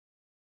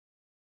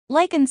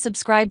Like and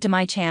subscribe to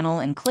my channel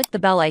and click the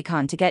bell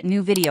icon to get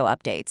new video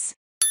updates.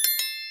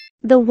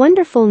 The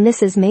Wonderful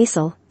Mrs.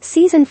 Maisel,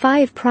 Season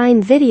 5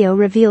 Prime Video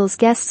reveals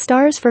guest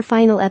stars for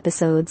final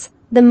episodes.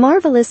 The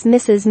Marvelous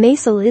Mrs.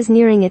 Maisel is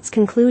nearing its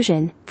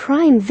conclusion.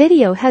 Prime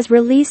Video has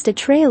released a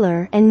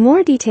trailer and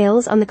more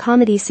details on the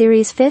comedy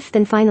series' fifth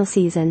and final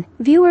season.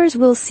 Viewers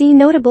will see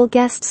notable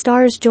guest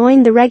stars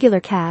join the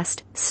regular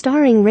cast,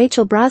 starring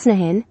Rachel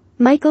Brosnahan,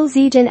 Michael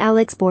Zegan,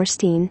 Alex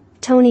Borstein,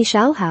 Tony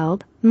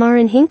Shalhoub,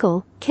 Maren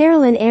Hinkle,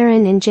 Carolyn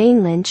Aaron and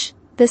Jane Lynch.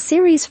 The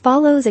series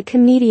follows a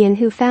comedian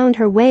who found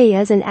her way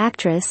as an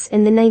actress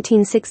in the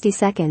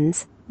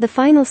 1960s. The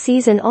final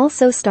season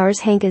also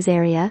stars Hank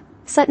Azaria,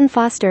 Sutton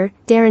Foster,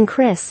 Darren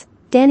Criss,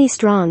 Danny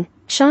Strong,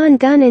 Sean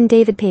Gunn and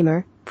David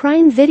Paymer.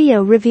 Prime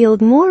Video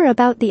revealed more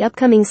about the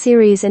upcoming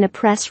series in a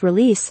press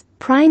release.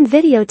 Prime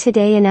Video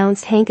today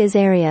announced Hank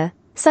Azaria,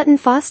 Sutton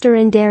Foster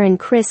and Darren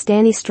Criss,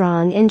 Danny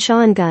Strong and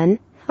Sean Gunn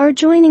are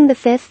joining the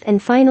fifth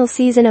and final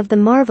season of The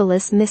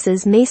Marvelous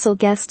Mrs. Maisel.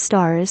 Guest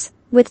stars,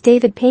 with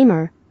David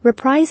Paymer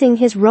reprising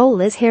his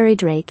role as Harry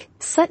Drake.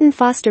 Sutton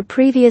Foster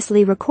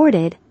previously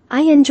recorded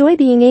 "I Enjoy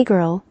Being a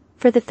Girl"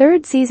 for the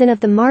third season of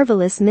The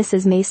Marvelous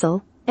Mrs.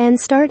 Maisel, and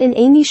starred in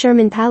Amy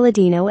Sherman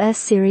Palladinos'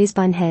 series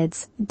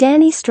Bunheads.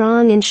 Danny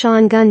Strong and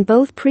Sean Gunn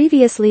both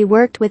previously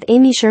worked with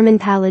Amy Sherman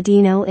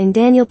Palladino and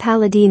Daniel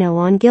Palladino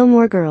on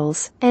Gilmore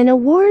Girls. An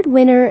award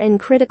winner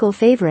and critical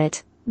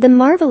favorite, The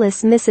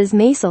Marvelous Mrs.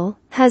 Maisel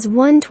has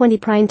won 20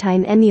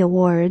 Primetime Emmy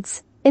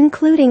Awards,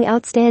 including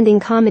Outstanding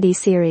Comedy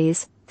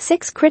Series,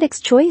 6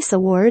 Critics' Choice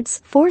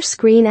Awards, 4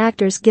 Screen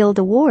Actors Guild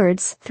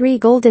Awards, 3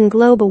 Golden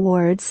Globe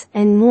Awards,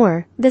 and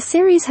more. The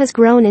series has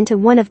grown into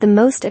one of the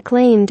most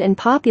acclaimed and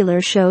popular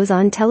shows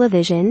on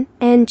television,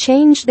 and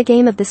changed the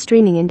game of the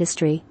streaming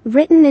industry.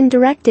 Written and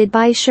directed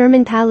by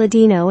Sherman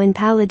Palladino and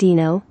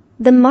Palladino,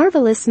 The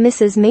Marvelous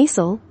Mrs.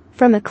 Maisel,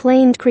 from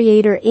acclaimed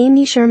creator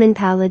Amy Sherman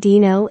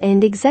Palladino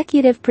and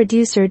executive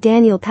producer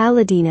Daniel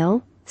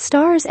Palladino,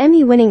 stars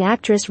Emmy-winning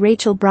actress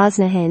Rachel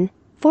Brosnahan,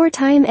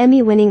 4-time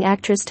Emmy-winning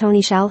actress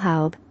Tony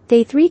Shalhoub,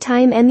 a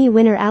 3-time Emmy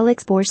winner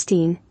Alex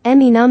Borstein,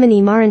 Emmy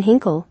nominee Maren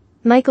Hinkle,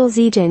 Michael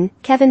Zegan,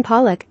 Kevin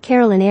Pollak,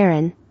 Carolyn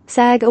Aaron,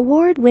 SAG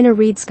Award winner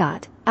Reed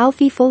Scott,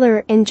 Alfie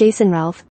Fuller and Jason Ralph.